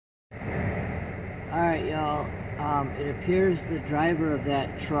Alright, y'all. It appears the driver of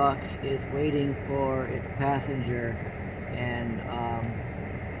that truck is waiting for its passenger, and a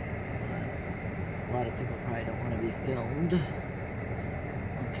lot of people probably don't want to be filmed.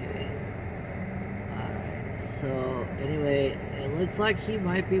 Okay. Alright, so anyway, it looks like he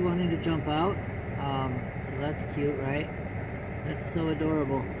might be wanting to jump out. So that's cute, right? That's so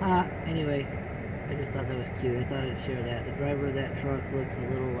adorable. Anyway, I just thought that was cute. I thought I'd share that. The driver of that truck looks a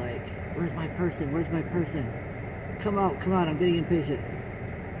little like, where's my person? Where's my person? Come out, I'm getting impatient.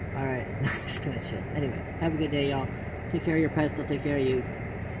 Alright, I'm just gonna chill. Anyway, have a good day, y'all. Take care of your pets, they'll take care of you.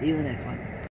 See you in the next one.